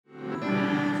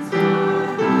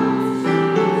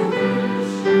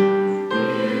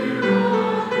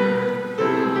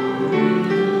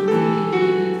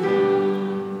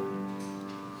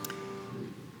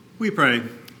pray.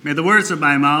 May the words of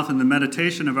my mouth and the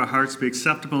meditation of our hearts be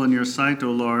acceptable in your sight,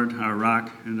 O Lord, our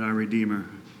rock and our redeemer.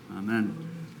 Amen.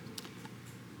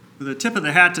 With a tip of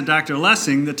the hat to Dr.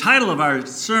 Lessing, the title of our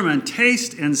sermon,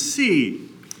 Taste and See.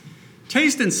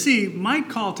 Taste and see might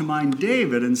call to mind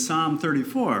David in Psalm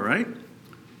 34, right?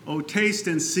 Oh, taste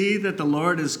and see that the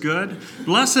Lord is good.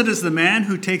 Blessed is the man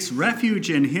who takes refuge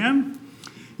in him.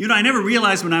 You know, I never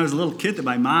realized when I was a little kid that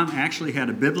my mom actually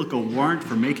had a biblical warrant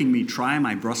for making me try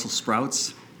my Brussels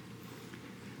sprouts.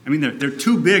 I mean, they're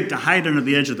too big to hide under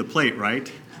the edge of the plate,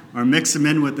 right? Or mix them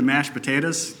in with the mashed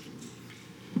potatoes.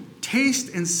 Taste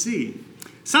and see.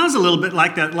 Sounds a little bit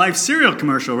like that Life cereal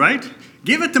commercial, right?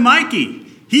 Give it to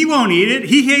Mikey. He won't eat it.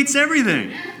 He hates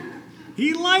everything.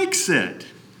 He likes it.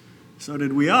 So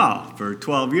did we all. For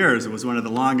 12 years, it was one of the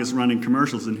longest running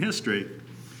commercials in history.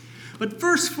 But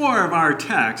verse 4 of our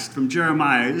text from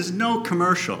Jeremiah is no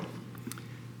commercial.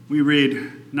 We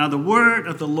read, "Now the word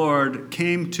of the Lord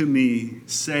came to me,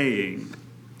 saying."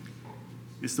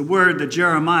 It's the word that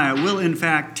Jeremiah will in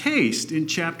fact taste in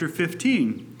chapter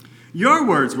 15. Your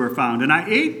words were found, and I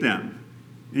ate them,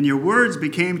 and your words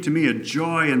became to me a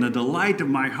joy and the delight of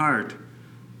my heart,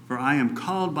 for I am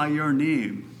called by your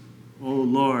name, O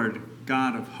Lord,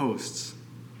 God of hosts.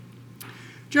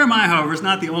 Jeremiah, however, is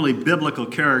not the only biblical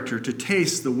character to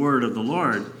taste the word of the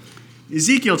Lord.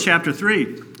 Ezekiel chapter 3,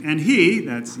 "And he,"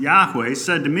 that's Yahweh,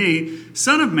 "said to me,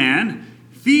 Son of man,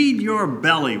 feed your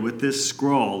belly with this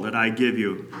scroll that I give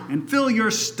you, and fill your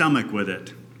stomach with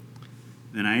it.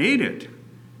 Then I ate it,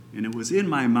 and it was in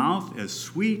my mouth as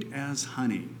sweet as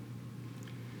honey."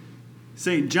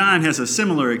 St. John has a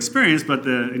similar experience, but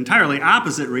the entirely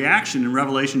opposite reaction in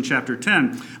Revelation chapter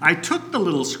 10. "I took the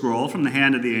little scroll from the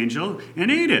hand of the angel and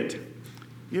ate it.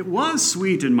 It was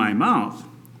sweet in my mouth,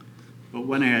 but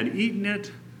when I had eaten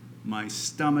it, my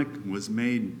stomach was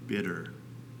made bitter."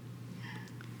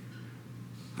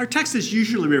 Our text is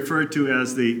usually referred to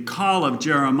as the call of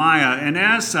Jeremiah, and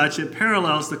as such, it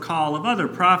parallels the call of other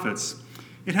prophets.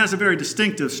 It has a very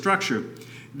distinctive structure.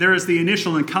 There is the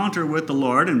initial encounter with the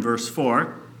Lord in verse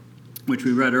 4, which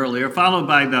we read earlier, followed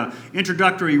by the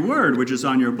introductory word, which is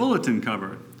on your bulletin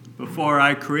cover. "Before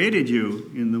I created you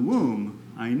in the womb,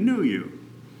 I knew you."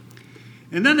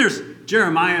 And then there's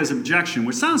Jeremiah's objection,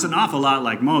 which sounds an awful lot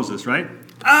like Moses, right?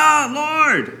 "Ah,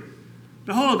 Lord,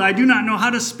 behold, I do not know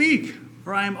how to speak,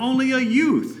 for I am only a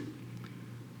youth."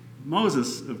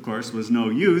 Moses, of course, was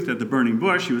no youth at the burning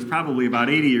bush. He was probably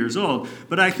about 80 years old.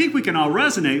 But I think we can all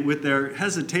resonate with their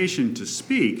hesitation to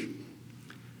speak.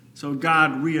 So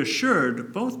God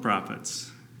reassured both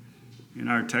prophets. In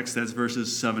our text, that's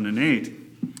verses 7 and 8.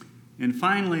 And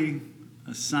finally,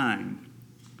 a sign.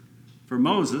 For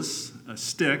Moses, a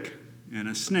stick and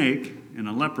a snake and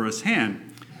a leprous hand.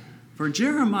 For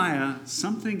Jeremiah,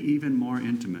 something even more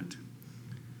intimate.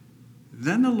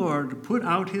 "Then the Lord put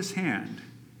out his hand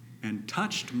and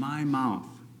touched my mouth.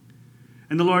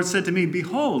 And the Lord said to me,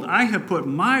 Behold, I have put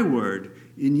my word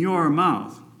in your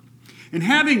mouth." And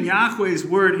having Yahweh's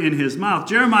word in his mouth,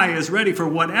 Jeremiah is ready for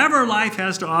whatever life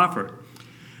has to offer.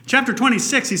 Chapter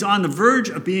 26, he's on the verge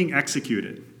of being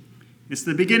executed. It's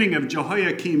the beginning of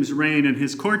Jehoiakim's reign, and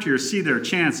his courtiers see their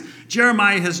chance.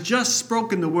 Jeremiah has just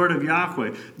spoken the word of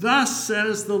Yahweh. "Thus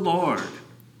says the Lord,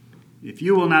 if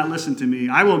you will not listen to me,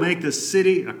 I will make this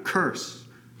city a curse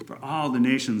for all the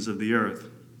nations of the earth."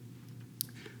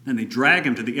 Then they drag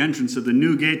him to the entrance of the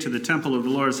new gate to the temple of the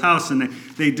Lord's house, and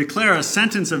they declare a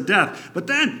sentence of death. But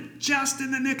then, just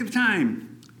in the nick of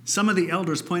time, some of the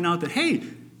elders point out that, hey,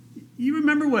 you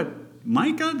remember what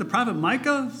Micah, the prophet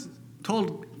Micah,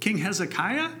 told King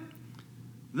Hezekiah?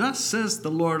 "Thus says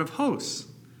the Lord of hosts,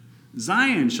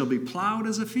 Zion shall be plowed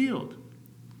as a field."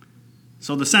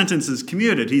 So the sentence is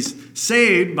commuted. He's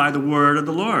saved by the word of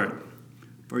the Lord.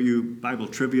 For you Bible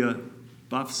trivia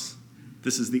buffs,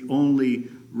 this is the only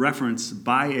reference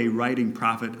by a writing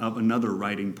prophet of another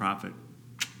writing prophet.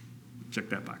 Check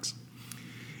that box.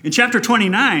 In chapter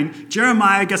 29,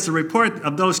 Jeremiah gets the report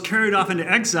of those carried off into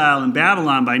exile in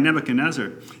Babylon by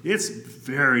Nebuchadnezzar. It's a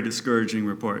very discouraging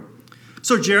report.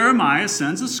 So Jeremiah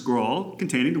sends a scroll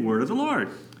containing the word of the Lord.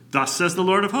 "Thus says the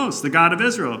Lord of hosts, the God of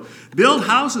Israel, build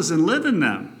houses and live in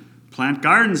them, plant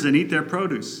gardens and eat their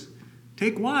produce.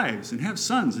 Take wives and have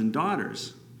sons and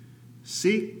daughters.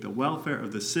 Seek the welfare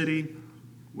of the city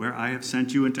where I have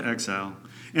sent you into exile,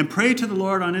 and pray to the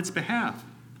Lord on its behalf,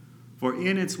 for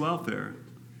in its welfare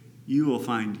you will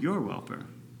find your welfare."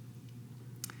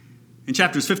 In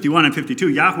chapters 51 and 52,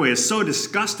 Yahweh is so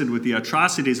disgusted with the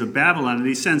atrocities of Babylon that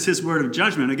he sends his word of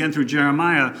judgment, again through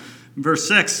Jeremiah, verse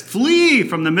 6, "Flee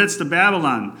from the midst of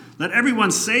Babylon. Let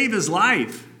everyone save his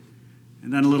life."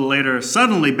 And then a little later,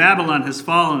 "Suddenly Babylon has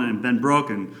fallen and been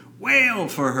broken. Wail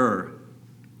for her.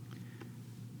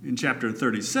 In chapter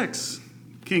 36,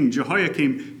 King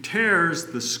Jehoiakim tears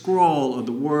the scroll of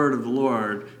the word of the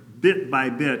Lord bit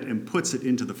by bit and puts it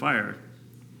into the fire.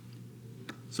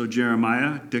 So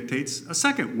Jeremiah dictates a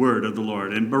second word of the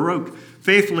Lord, and Baruch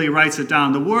faithfully writes it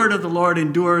down. The word of the Lord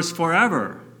endures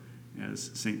forever, as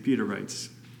St. Peter writes.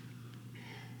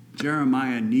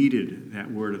 Jeremiah needed that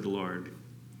word of the Lord.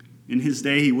 In his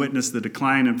day, he witnessed the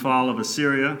decline and fall of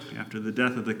Assyria after the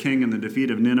death of the king and the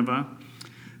defeat of Nineveh.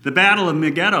 The battle of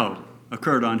Megiddo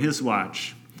occurred on his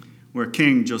watch, where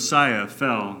King Josiah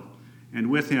fell, and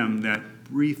with him that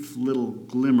brief little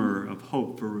glimmer of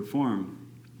hope for reform.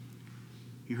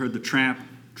 He heard the tramp,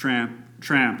 tramp,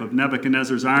 tramp of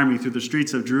Nebuchadnezzar's army through the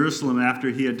streets of Jerusalem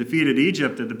after he had defeated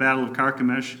Egypt at the Battle of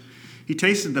Carchemish. He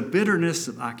tasted the bitterness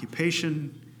of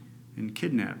occupation and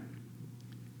kidnap.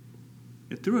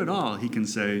 Yet through it all, he can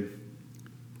say,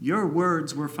 "Your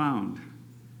words were found,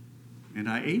 and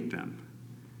I ate them,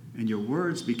 and your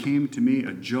words became to me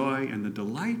a joy and the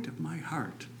delight of my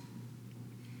heart."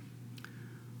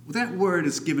 Well, that word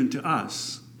is given to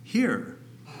us here,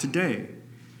 today.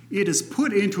 It is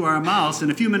put into our mouths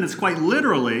in a few minutes, quite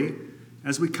literally,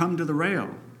 as we come to the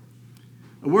rail.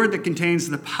 A word that contains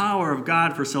the power of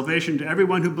God for salvation to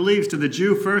everyone who believes, to the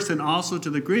Jew first and also to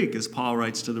the Greek, as Paul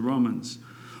writes to the Romans.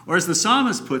 Or as the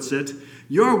psalmist puts it,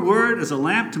 "Your word is a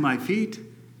lamp to my feet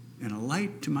and a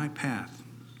light to my path."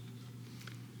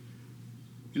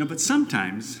 But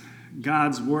sometimes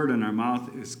God's word in our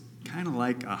mouth is kind of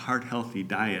like a heart-healthy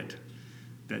diet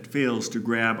that fails to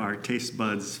grab our taste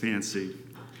buds' fancy.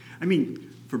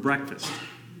 For breakfast,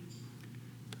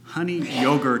 honey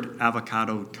yogurt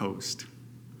avocado toast,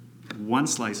 1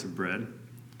 slice of bread,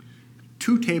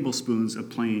 2 tablespoons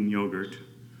of plain yogurt,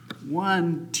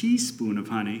 1 teaspoon of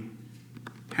honey,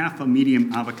 half a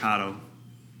medium avocado,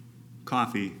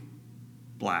 coffee,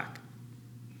 black.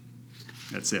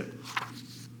 That's it.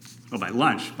 Oh, by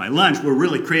lunch, we're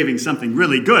really craving something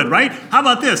really good, right? How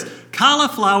about this?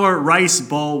 Cauliflower rice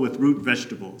bowl with root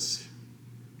vegetables.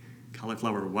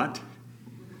 Cauliflower what?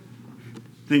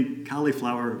 Think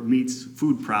cauliflower meets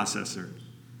food processor.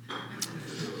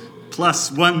 Plus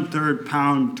 1/3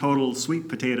 pound total sweet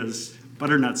potatoes,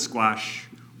 butternut squash,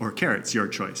 or carrots, your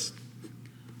choice.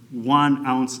 1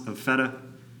 ounce of feta,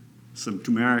 some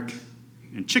turmeric,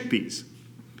 and chickpeas.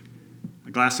 A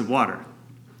glass of water.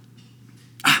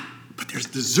 But there's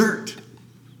dessert.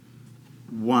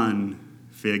 1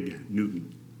 fig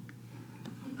Newton.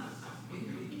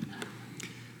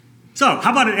 So,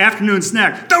 how about an afternoon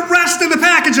snack? The rest of the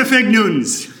package of Fig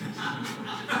Newtons.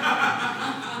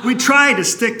 We try to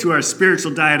stick to our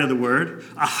spiritual diet of the Word,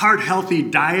 a heart-healthy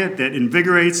diet that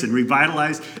invigorates and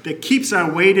revitalizes, that keeps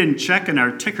our weight in check and our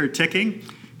ticker ticking.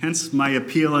 Hence my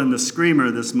appeal in the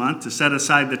Screamer this month to set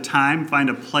aside the time, find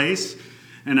a place,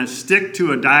 and stick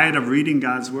to a diet of reading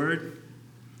God's Word.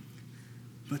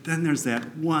 But then there's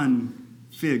that 1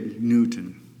 Fig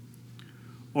Newton,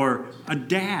 or a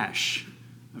dash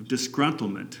of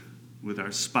disgruntlement with our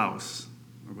spouse,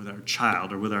 or with our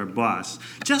child, or with our boss.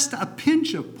 Just a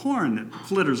pinch of porn that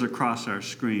flitters across our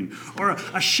screen, or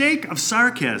a shake of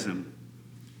sarcasm,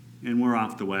 and we're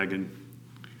off the wagon,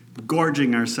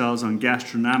 gorging ourselves on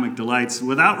gastronomic delights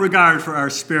without regard for our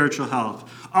spiritual health,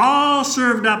 all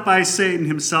served up by Satan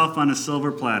himself on a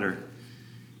silver platter.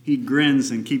 He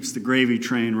grins and keeps the gravy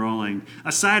train rolling.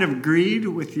 A side of greed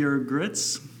with your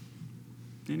grits?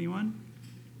 Anyone?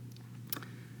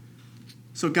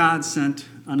 So God sent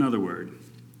another word,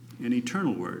 an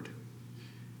eternal word,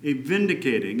 a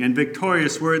vindicating and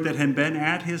victorious word that had been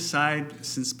at his side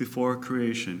since before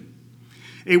creation,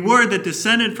 a word that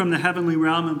descended from the heavenly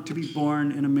realm to be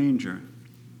born in a manger.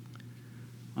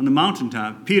 On the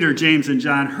mountaintop, Peter, James, and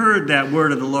John heard that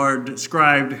word of the Lord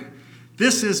described,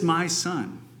 "This is my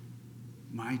son,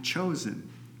 my chosen.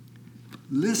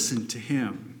 Listen to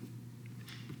him."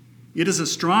 It is a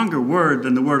stronger word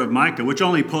than the word of Micah, which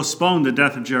only postponed the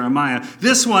death of Jeremiah.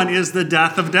 This one is the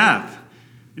death of death.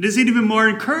 It is an even more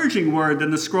encouraging word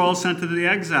than the scroll sent to the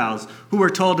exiles, who were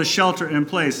told to shelter in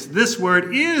place. This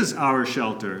word is our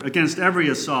shelter against every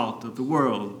assault of the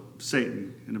world, of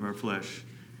Satan, and of our flesh.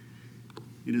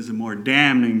 It is a more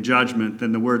damning judgment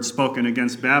than the word spoken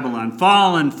against Babylon.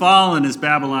 Fallen, fallen is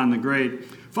Babylon the Great.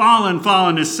 Fallen,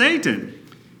 fallen is Satan.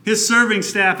 His serving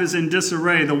staff is in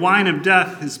disarray. The wine of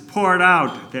death is poured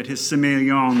out that his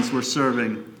Simeons were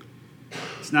serving.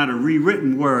 It's not a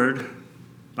rewritten word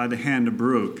by the hand of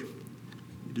Baruch.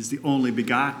 It is the only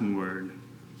begotten word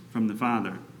from the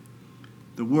Father.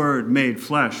 The Word made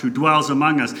flesh who dwells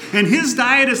among us. And his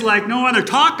diet is like no other.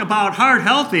 Talk about heart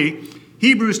healthy.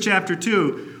 Hebrews chapter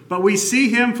 2. But we see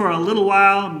him for a little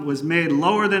while was made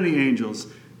lower than the angels,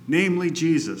 namely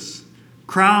Jesus,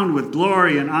 crowned with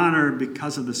glory and honor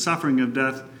because of the suffering of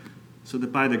death, so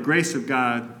that by the grace of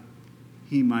God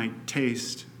he might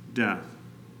taste death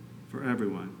for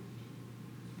everyone.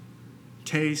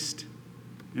 Taste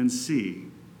and see.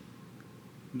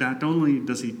 Not only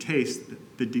does he taste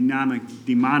the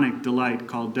demonic delight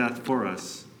called death for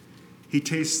us, he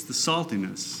tastes the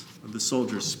saltiness of the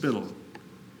soldier's spittle.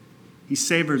 He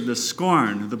savored the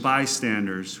scorn of the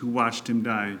bystanders who watched him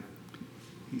die.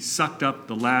 He sucked up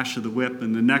the lash of the whip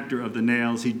and the nectar of the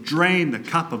nails. He drained the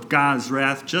cup of God's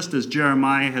wrath, just as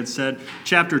Jeremiah had said,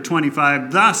 chapter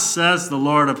 25, "Thus says the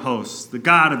Lord of hosts, the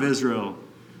God of Israel,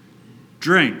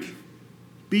 drink,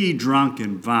 be drunk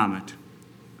and vomit.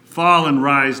 Fall and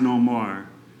rise no more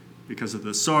because of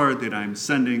the sword that I am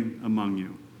sending among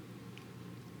you."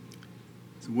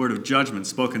 It's a word of judgment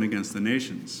spoken against the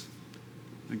nations,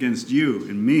 against you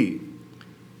and me.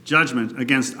 Judgment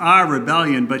against our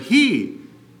rebellion, but he,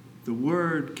 the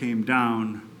word came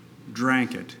down,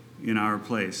 drank it in our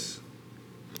place.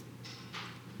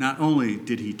 Not only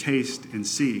did he taste and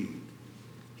see,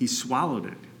 he swallowed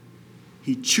it.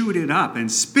 He chewed it up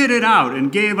and spit it out and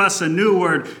gave us a new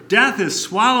word. Death is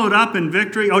swallowed up in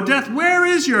victory. Oh, death, where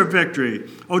is your victory?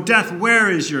 Oh, death, where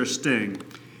is your sting?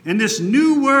 And this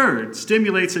new word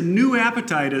stimulates a new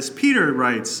appetite, as Peter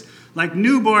writes, like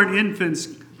newborn infants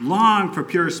long for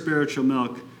pure spiritual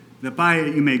milk, that by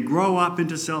it you may grow up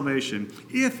into salvation,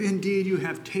 if indeed you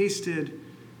have tasted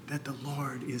that the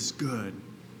Lord is good.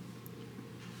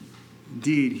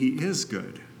 Indeed, he is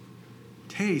good.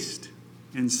 Taste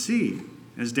and see,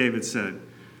 as David said.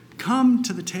 Come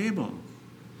to the table.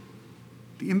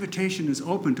 The invitation is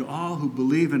open to all who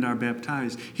believe and are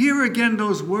baptized. Hear again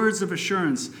those words of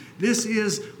assurance. This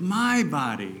is my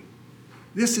body.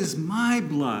 This is my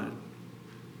blood.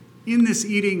 In this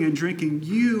eating and drinking,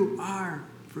 you are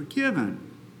forgiven.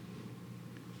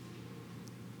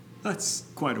 That's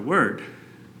quite a word.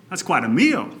 That's quite a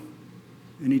meal,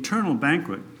 an eternal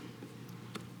banquet.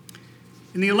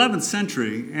 In the 11th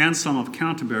century, Anselm of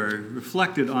Canterbury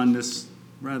reflected on this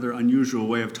rather unusual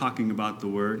way of talking about the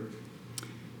word.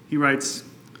 He writes,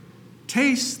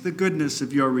 "Taste the goodness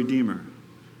of your Redeemer.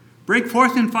 Break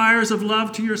forth in fires of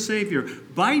love to your Savior.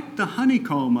 Bite the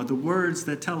honeycomb of the words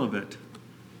that tell of it.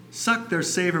 Suck their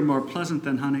savor more pleasant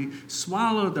than honey.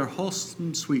 Swallow their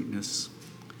wholesome sweetness.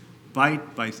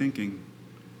 Bite by thinking.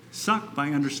 Suck by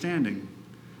understanding.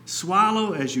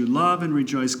 Swallow as you love and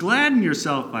rejoice. Gladden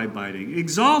yourself by biting.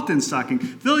 Exalt in sucking.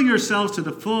 Fill yourselves to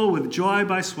the full with joy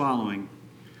by swallowing.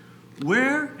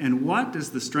 Where and what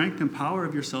is the strength and power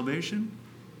of your salvation?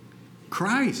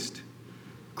 Christ.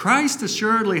 Christ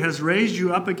assuredly has raised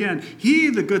you up again. He,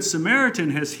 the good Samaritan,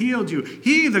 has healed you.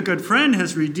 He, the good friend,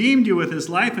 has redeemed you with his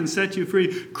life and set you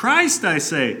free. Christ, I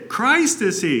say, Christ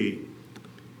is he.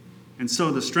 And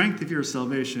so the strength of your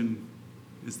salvation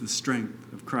is the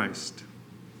strength of Christ."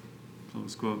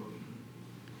 Close quote.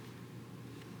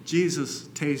 Jesus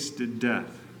tasted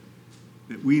death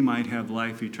that we might have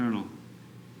life eternal.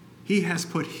 He has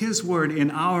put his word in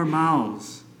our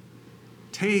mouths.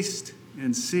 Taste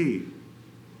and see.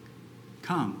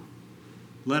 Come,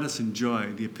 let us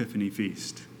enjoy the Epiphany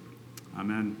feast.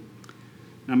 Amen.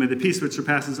 Now may the peace which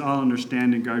surpasses all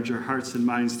understanding guard your hearts and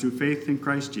minds through faith in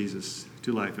Christ Jesus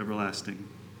to life everlasting.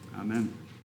 Amen.